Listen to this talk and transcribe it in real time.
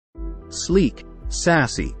Sleek,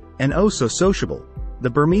 sassy, and oh so sociable, the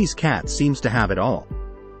Burmese cat seems to have it all.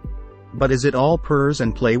 But is it all purrs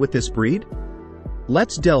and play with this breed?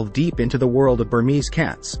 Let's delve deep into the world of Burmese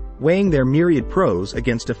cats, weighing their myriad pros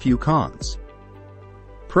against a few cons.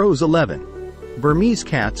 Pros 11. Burmese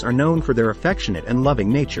cats are known for their affectionate and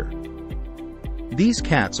loving nature. These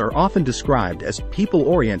cats are often described as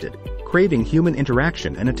people-oriented, craving human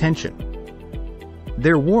interaction and attention.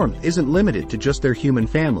 Their warmth isn't limited to just their human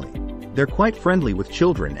family. They're quite friendly with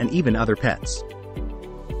children and even other pets.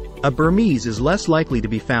 A Burmese is less likely to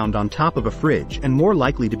be found on top of a fridge and more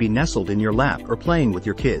likely to be nestled in your lap or playing with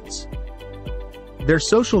your kids. Their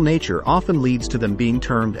social nature often leads to them being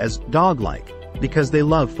termed as dog-like, because they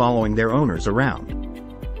love following their owners around.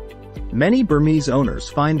 Many Burmese owners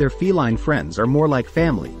find their feline friends are more like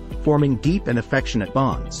family, forming deep and affectionate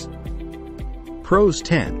bonds. Pros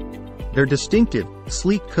 10. Their distinctive,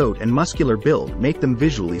 sleek coat and muscular build make them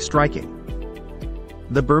visually striking.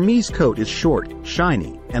 The Burmese coat is short,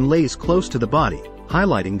 shiny, and lays close to the body,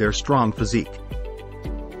 highlighting their strong physique.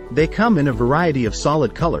 They come in a variety of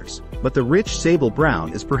solid colors, but the rich sable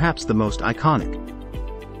brown is perhaps the most iconic.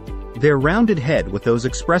 Their rounded head with those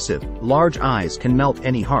expressive, large eyes can melt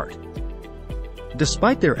any heart.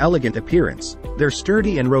 Despite their elegant appearance, they're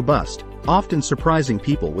sturdy and robust, often surprising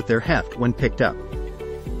people with their heft when picked up.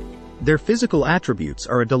 Their physical attributes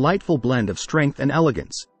are a delightful blend of strength and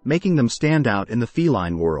elegance, making them stand out in the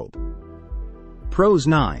feline world. Pros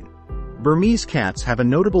 9. Burmese cats have a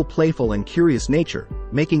notable playful and curious nature,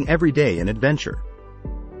 making every day an adventure.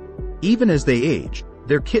 Even as they age,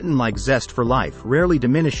 their kitten-like zest for life rarely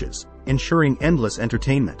diminishes, ensuring endless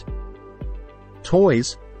entertainment.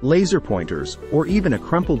 Toys, laser pointers, or even a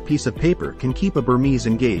crumpled piece of paper can keep a Burmese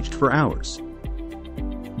engaged for hours.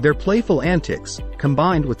 Their playful antics,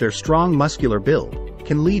 combined with their strong muscular build,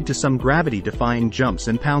 can lead to some gravity-defying jumps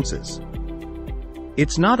and pounces.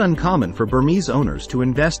 It's not uncommon for Burmese owners to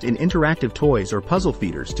invest in interactive toys or puzzle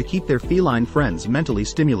feeders to keep their feline friends mentally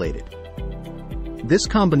stimulated. This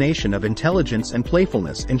combination of intelligence and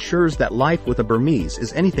playfulness ensures that life with a Burmese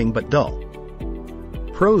is anything but dull.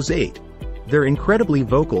 Pros 8. They're incredibly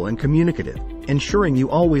vocal and communicative, ensuring you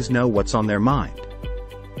always know what's on their mind.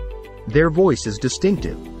 Their voice is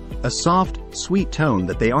distinctive, a soft, sweet tone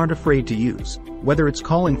that they aren't afraid to use, whether it's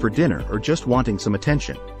calling for dinner or just wanting some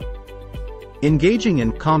attention. Engaging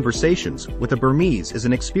in conversations with a Burmese is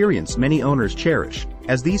an experience many owners cherish,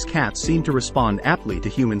 as these cats seem to respond aptly to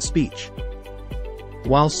human speech.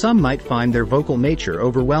 While some might find their vocal nature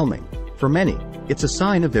overwhelming, for many, it's a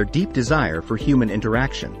sign of their deep desire for human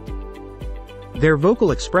interaction. Their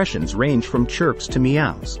vocal expressions range from chirps to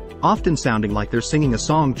meows, often sounding like they're singing a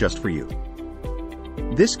song just for you.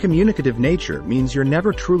 This communicative nature means you're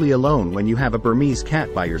never truly alone when you have a Burmese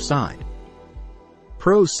cat by your side.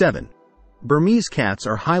 Pros 7. Burmese cats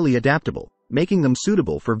are highly adaptable, making them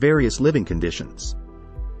suitable for various living conditions.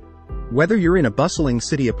 Whether you're in a bustling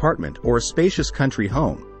city apartment or a spacious country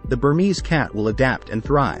home, the Burmese cat will adapt and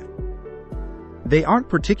thrive. They aren't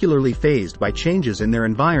particularly fazed by changes in their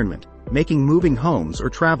environment, making moving homes or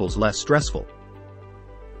travels less stressful.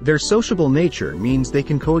 Their sociable nature means they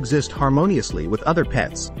can coexist harmoniously with other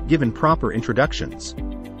pets, given proper introductions.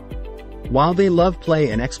 While they love play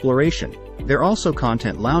and exploration, they're also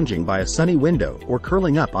content lounging by a sunny window or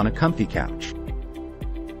curling up on a comfy couch.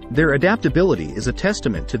 Their adaptability is a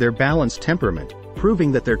testament to their balanced temperament,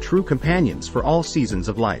 proving that they're true companions for all seasons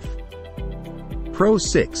of life.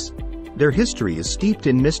 Pros 6. Their history is steeped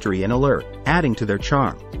in mystery and allure, adding to their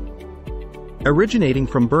charm. Originating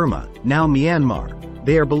from Burma, now Myanmar,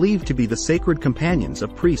 they are believed to be the sacred companions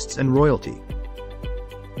of priests and royalty.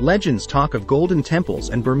 Legends talk of golden temples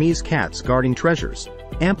and Burmese cats guarding treasures,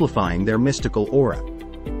 amplifying their mystical aura.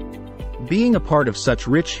 Being a part of such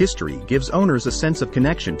rich history gives owners a sense of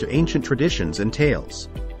connection to ancient traditions and tales.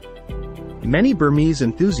 Many Burmese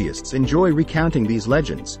enthusiasts enjoy recounting these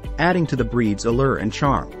legends, adding to the breed's allure and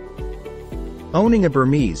charm. Owning a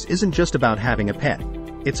Burmese isn't just about having a pet,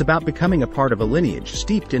 it's about becoming a part of a lineage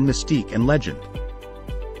steeped in mystique and legend.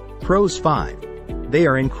 Pros 5. They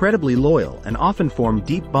are incredibly loyal and often form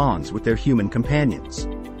deep bonds with their human companions.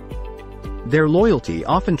 Their loyalty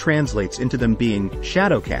often translates into them being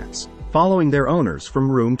shadow cats, following their owners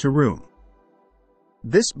from room to room.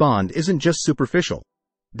 This bond isn't just superficial.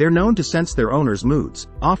 They're known to sense their owners' moods,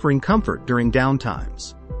 offering comfort during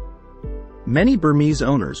downtimes. Many Burmese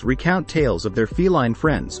owners recount tales of their feline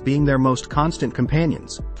friends being their most constant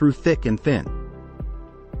companions, through thick and thin.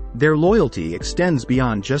 Their loyalty extends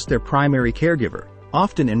beyond just their primary caregiver,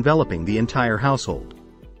 often enveloping the entire household.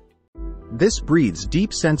 This breed's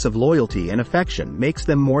deep sense of loyalty and affection makes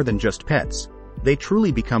them more than just pets. they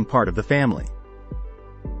truly become part of the family.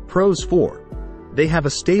 Pros 4. They have a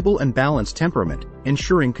stable and balanced temperament,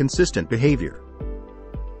 ensuring consistent behavior.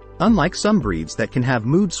 Unlike some breeds that can have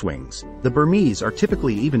mood swings, the Burmese are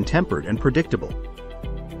typically even-tempered and predictable.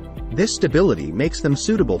 This stability makes them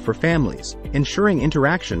suitable for families, ensuring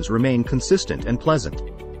interactions remain consistent and pleasant.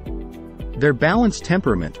 Their balanced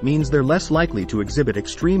temperament means they're less likely to exhibit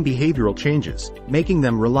extreme behavioral changes, making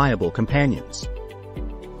them reliable companions.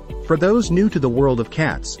 For those new to the world of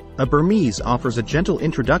cats, a Burmese offers a gentle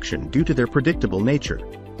introduction due to their predictable nature.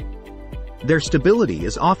 Their stability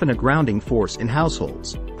is often a grounding force in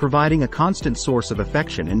households, providing a constant source of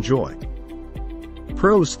affection and joy.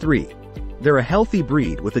 Pros 3. They're a healthy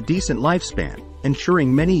breed with a decent lifespan,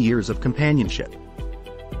 ensuring many years of companionship.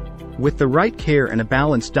 With the right care and a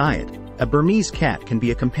balanced diet, a Burmese cat can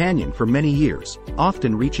be a companion for many years,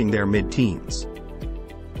 often reaching their mid-teens.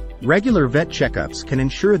 Regular vet checkups can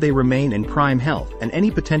ensure they remain in prime health and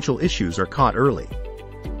any potential issues are caught early.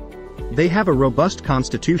 They have a robust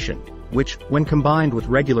constitution, which, when combined with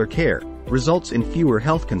regular care, results in fewer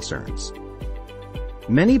health concerns.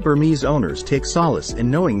 Many Burmese owners take solace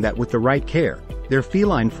in knowing that with the right care, their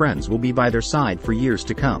feline friends will be by their side for years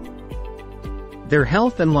to come. Their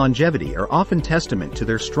health and longevity are often testament to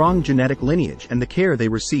their strong genetic lineage and the care they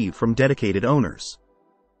receive from dedicated owners.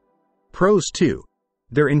 Pros 2.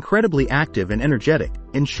 They're incredibly active and energetic,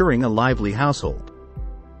 ensuring a lively household.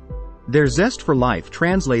 Their zest for life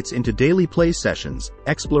translates into daily play sessions,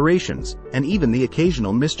 explorations, and even the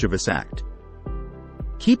occasional mischievous act.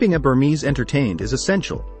 Keeping a Burmese entertained is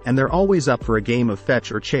essential, and they're always up for a game of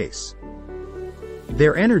fetch or chase.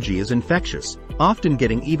 Their energy is infectious, often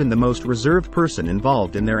getting even the most reserved person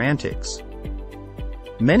involved in their antics.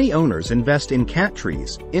 Many owners invest in cat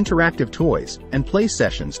trees, interactive toys, and play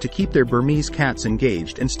sessions to keep their Burmese cats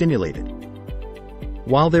engaged and stimulated.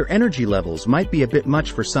 While their energy levels might be a bit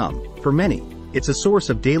much for some, for many, it's a source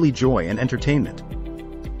of daily joy and entertainment.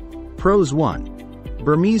 Pros 1.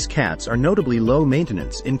 Burmese cats are notably low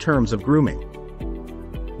maintenance in terms of grooming.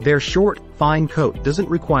 Their short, fine coat doesn't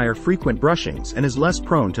require frequent brushings and is less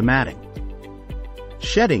prone to matting.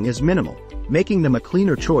 Shedding is minimal, making them a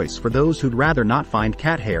cleaner choice for those who'd rather not find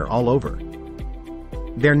cat hair all over.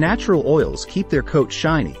 Their natural oils keep their coat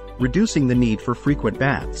shiny, reducing the need for frequent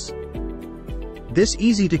baths. This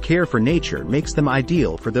easy-to-care-for nature makes them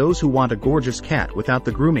ideal for those who want a gorgeous cat without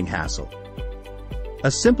the grooming hassle.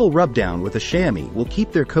 A simple rub-down with a chamois will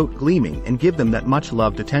keep their coat gleaming and give them that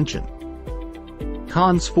much-loved attention.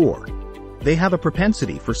 Cons 4. They have a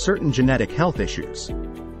propensity for certain genetic health issues.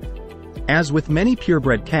 As with many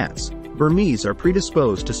purebred cats, Burmese are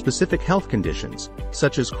predisposed to specific health conditions,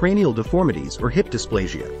 such as cranial deformities or hip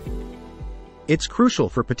dysplasia. It's crucial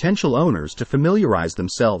for potential owners to familiarize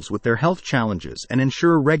themselves with their health challenges and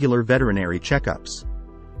ensure regular veterinary checkups.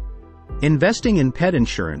 Investing in pet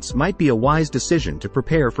insurance might be a wise decision to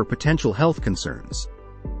prepare for potential health concerns.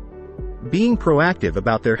 Being proactive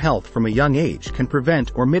about their health from a young age can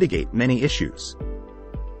prevent or mitigate many issues.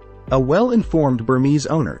 A well-informed Burmese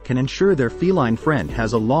owner can ensure their feline friend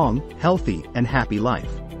has a long, healthy, and happy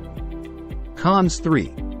life. Cons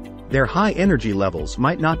 3. Their high energy levels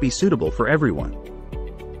might not be suitable for everyone.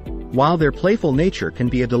 While their playful nature can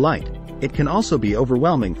be a delight, it can also be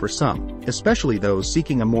overwhelming for some, especially those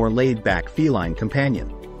seeking a more laid-back feline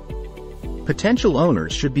companion. Potential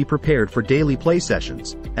owners should be prepared for daily play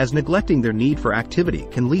sessions, as neglecting their need for activity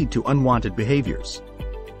can lead to unwanted behaviors.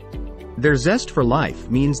 Their zest for life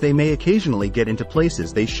means they may occasionally get into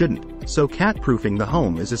places they shouldn't, so cat-proofing the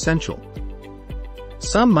home is essential.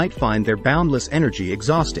 Some might find their boundless energy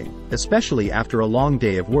exhausting, especially after a long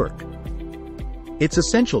day of work. It's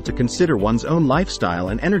essential to consider one's own lifestyle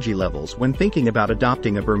and energy levels when thinking about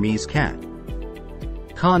adopting a Burmese cat.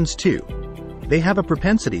 Cons 2. They have a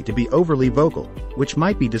propensity to be overly vocal, which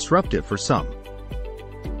might be disruptive for some.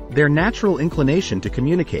 Their natural inclination to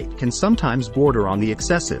communicate can sometimes border on the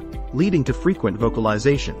excessive, leading to frequent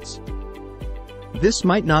vocalizations. This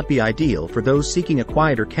might not be ideal for those seeking a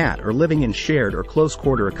quieter cat or living in shared or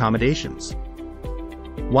close-quarter accommodations.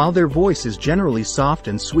 While their voice is generally soft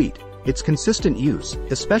and sweet, its consistent use,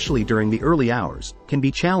 especially during the early hours, can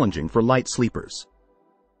be challenging for light sleepers.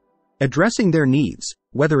 Addressing their needs,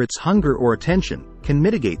 whether it's hunger or attention, can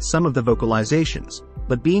mitigate some of the vocalizations,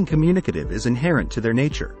 but being communicative is inherent to their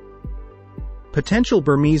nature. Potential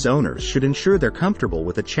Burmese owners should ensure they're comfortable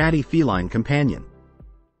with a chatty feline companion.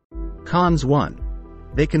 Cons 1.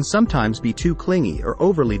 They can sometimes be too clingy or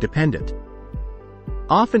overly dependent.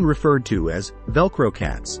 Often referred to as Velcro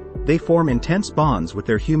cats, they form intense bonds with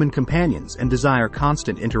their human companions and desire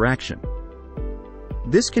constant interaction.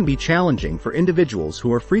 This can be challenging for individuals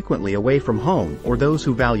who are frequently away from home or those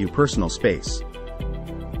who value personal space.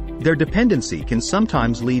 Their dependency can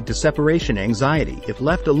sometimes lead to separation anxiety if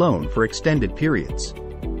left alone for extended periods.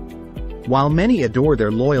 While many adore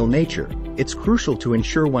their loyal nature, it's crucial to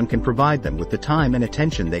ensure one can provide them with the time and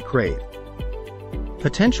attention they crave.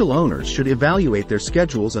 Potential owners should evaluate their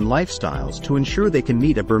schedules and lifestyles to ensure they can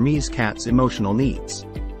meet a Burmese cat's emotional needs.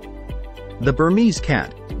 The Burmese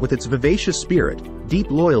cat, with its vivacious spirit, deep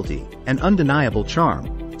loyalty, and undeniable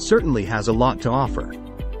charm, certainly has a lot to offer.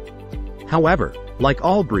 However, like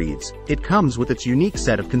all breeds, it comes with its unique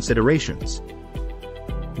set of considerations.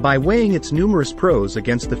 By weighing its numerous pros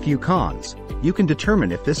against the few cons, you can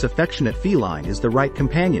determine if this affectionate feline is the right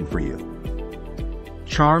companion for you.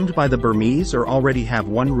 Charmed by the Burmese or already have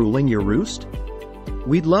one ruling your roost?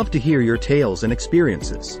 We'd love to hear your tales and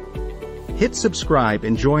experiences. Hit subscribe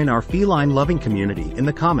and join our feline-loving community in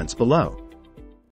the comments below.